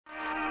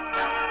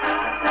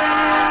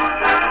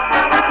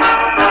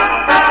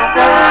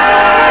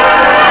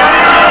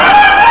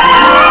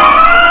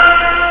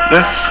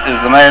This is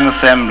the main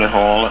assembly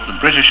hall at the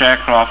British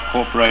Aircraft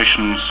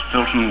Corporation's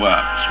Filton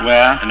Works,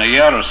 where, in a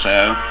year or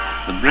so,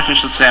 the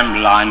British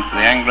assembly line for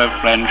the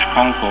Anglo-French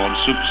Concorde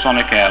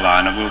supersonic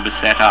airliner will be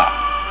set up.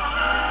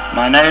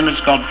 My name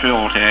is Godfrey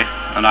Orty,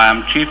 and I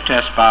am Chief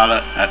Test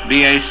Pilot at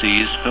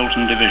BAC's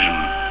Filton Division.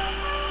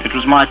 It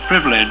was my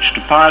privilege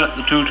to pilot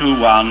the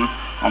 221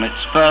 on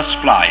its first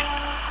flight,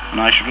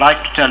 and I should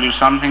like to tell you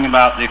something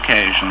about the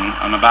occasion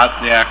and about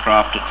the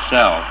aircraft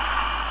itself.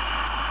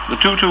 The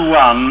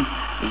 221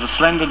 is a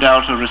slender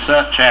Delta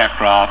research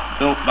aircraft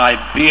built by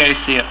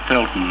BAC at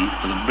Filton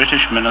for the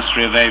British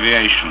Ministry of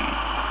Aviation.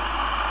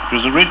 It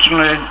was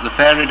originally the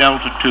Fairey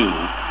Delta 2,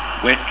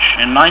 which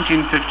in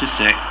 1956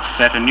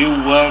 set a new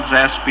world's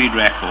airspeed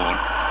record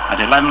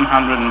at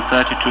 1132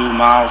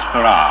 miles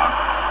per hour.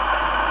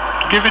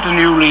 To give it a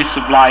new lease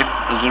of life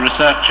as a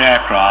research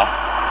aircraft,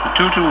 the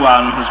 221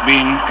 has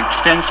been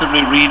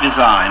extensively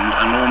redesigned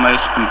and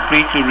almost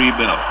completely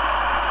rebuilt.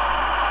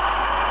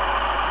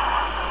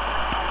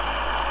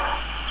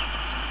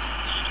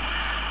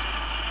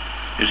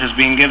 It has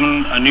been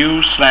given a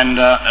new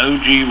slender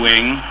OG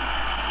wing,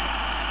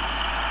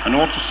 an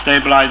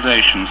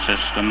auto-stabilization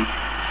system,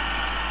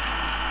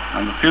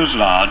 and the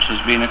fuselage has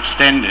been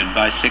extended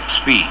by 6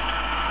 feet.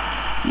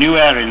 New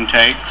air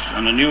intakes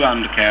and a new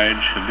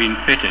undercarriage have been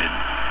fitted,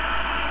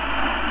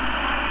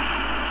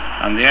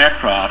 and the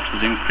aircraft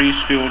has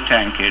increased fuel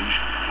tankage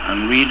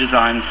and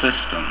redesigned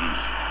systems.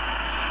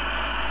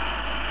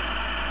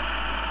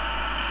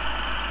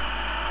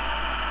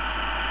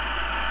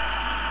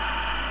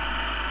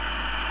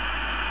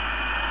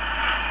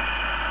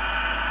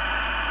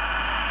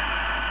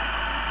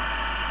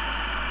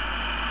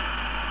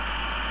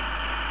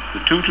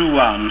 The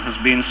 221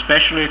 has been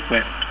specially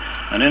equipped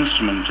and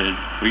instrumented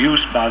for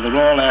use by the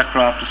Royal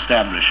Aircraft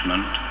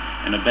Establishment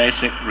in a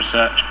basic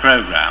research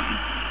program.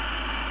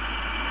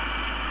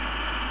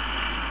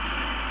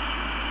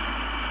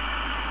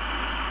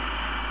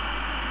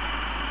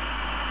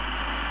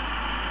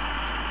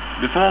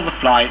 Before the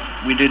flight,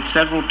 we did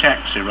several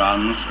taxi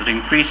runs at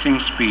increasing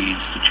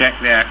speeds to check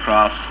the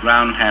aircraft's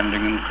ground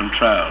handling and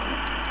control.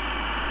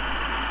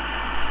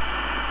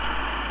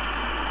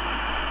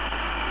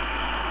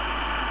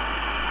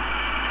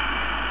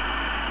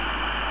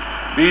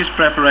 These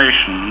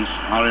preparations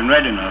are in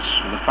readiness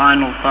for the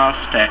final fast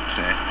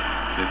taxi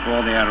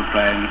before the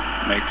aeroplane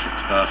makes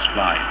its first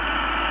flight.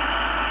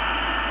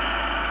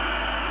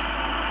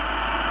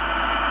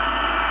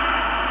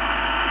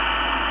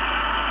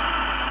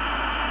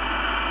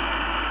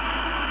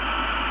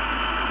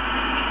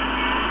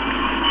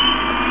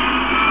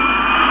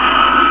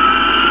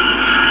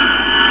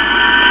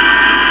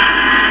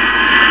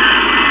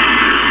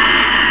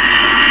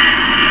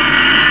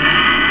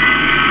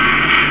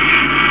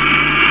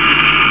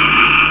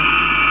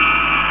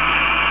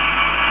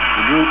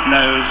 Droop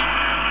nose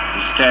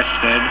is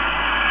tested.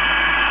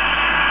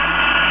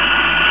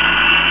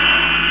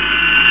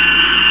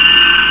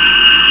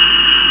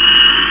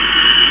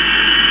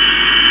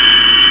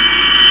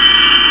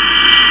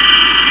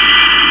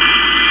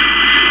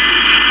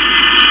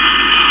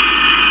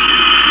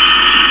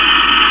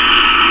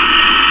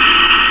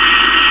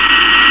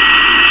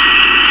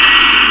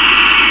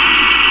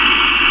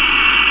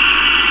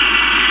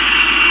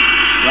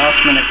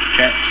 Last minute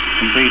checks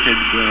completed,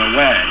 we're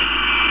away.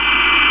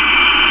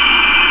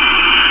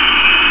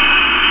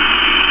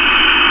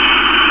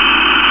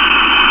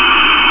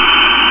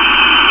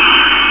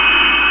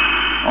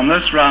 On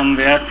this run,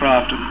 the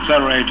aircraft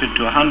accelerated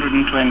to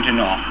 120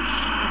 knots,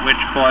 at which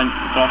point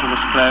the throttle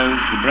was closed,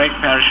 the brake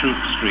parachute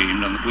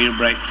streamed, and the wheel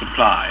brakes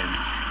applied.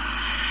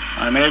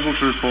 I am able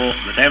to report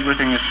that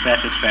everything is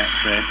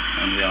satisfactory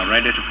and we are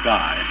ready to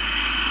fly.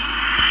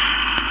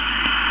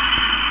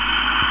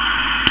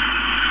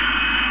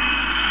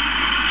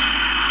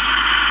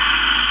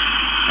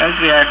 As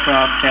the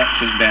aircraft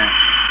taxis back,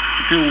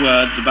 a few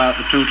words about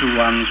the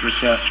 221's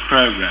research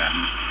program.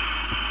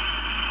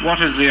 What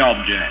is the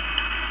object?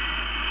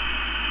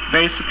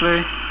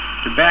 Basically,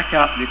 to back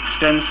up the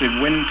extensive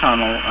wind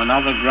tunnel and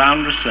other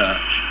ground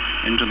research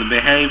into the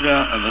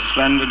behavior of a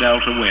slender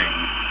delta wing.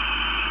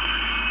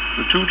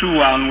 The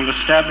 221 will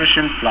establish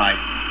in flight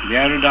the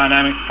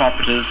aerodynamic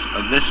properties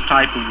of this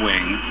type of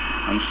wing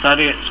and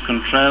study its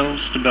control,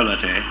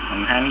 stability,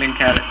 and handling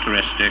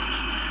characteristics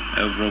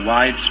over a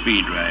wide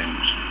speed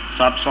range,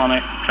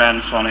 subsonic,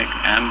 transonic,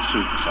 and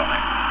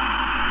supersonic.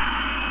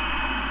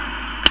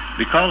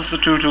 Because the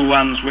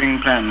 221's wing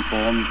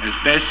planform is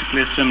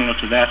basically similar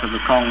to that of the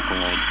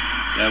Concorde,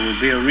 there will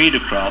be a read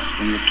across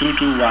from the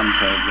 221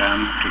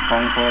 program to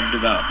Concorde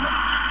development.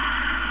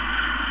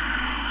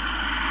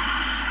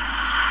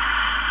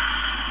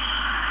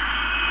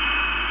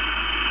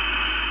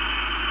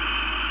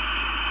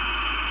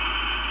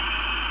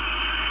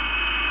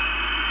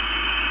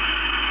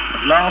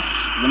 At last,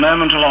 the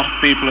moment a lot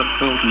of people at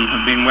Filton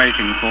have been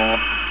waiting for,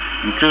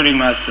 including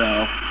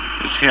myself,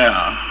 is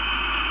here.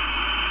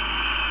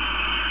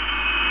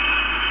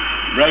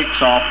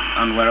 Brakes off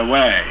and we're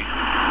away.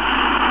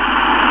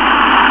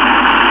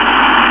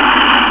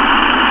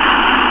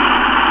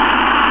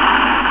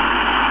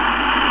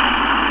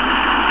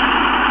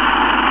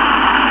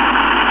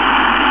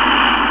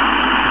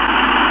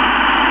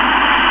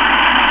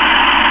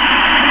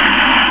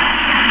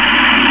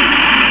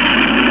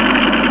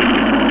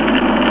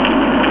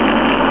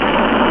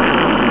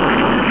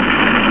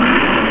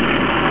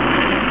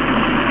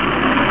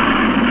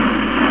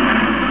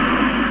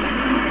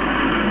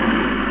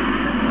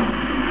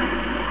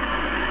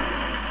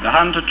 The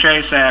hunter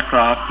chase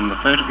aircraft and the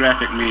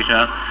photographic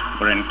meter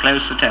were in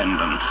close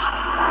attendance.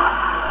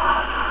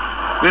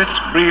 This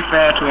brief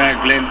air-to-air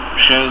glimpse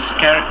shows the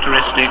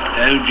characteristic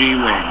OG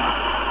wing.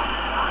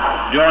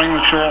 During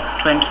the short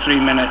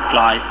 23-minute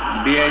flight,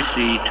 the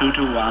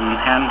BAC221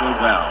 handled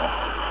well,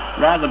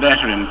 rather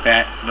better in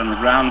fact than the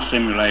ground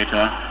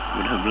simulator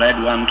would have led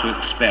one to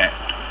expect.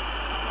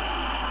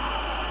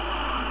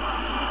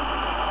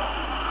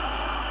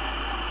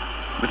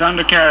 With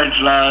undercarriage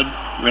lowered,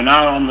 we're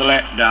now on the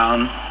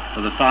letdown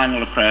for the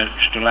final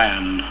approach to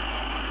land.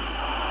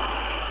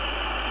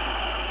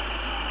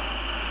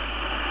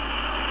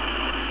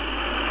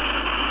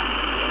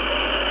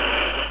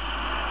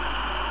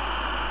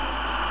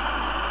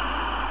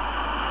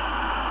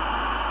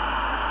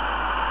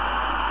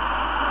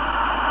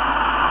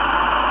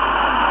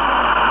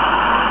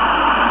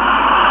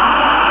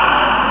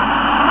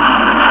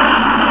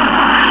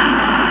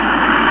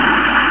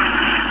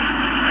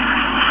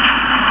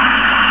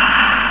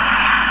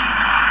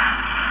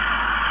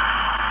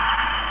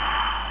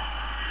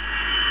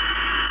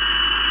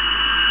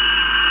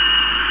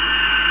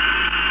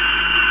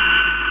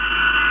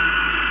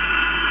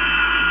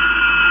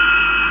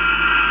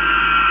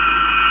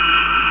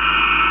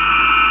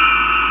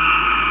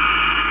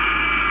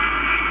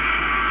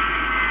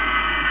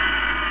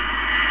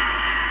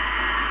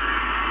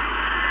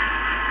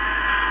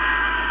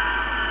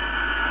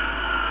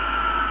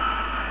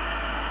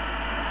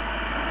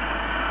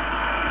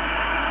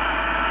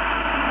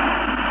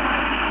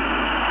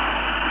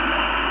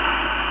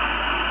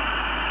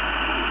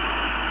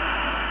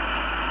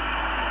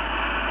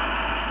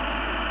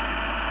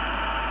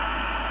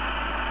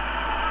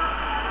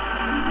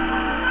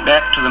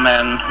 Back to the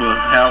men who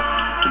have helped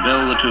to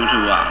build the 221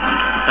 and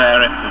to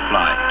prepare it for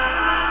flight.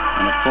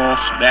 And of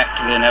course, back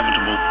to the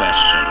inevitable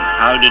question,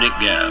 how did it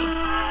go?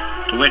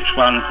 To which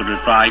one could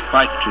reply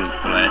quite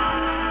truthfully,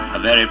 a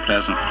very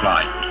pleasant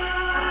flight.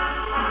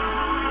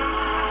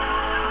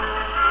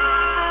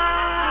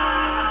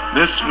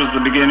 This was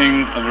the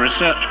beginning of a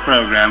research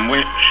program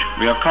which,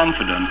 we are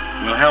confident,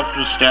 will help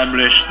to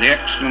establish the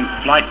excellent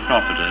flight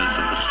properties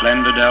of the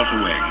slender Delta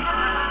wing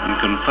and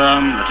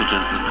confirm that it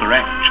is the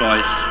correct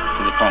choice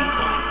for the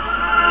Concorde.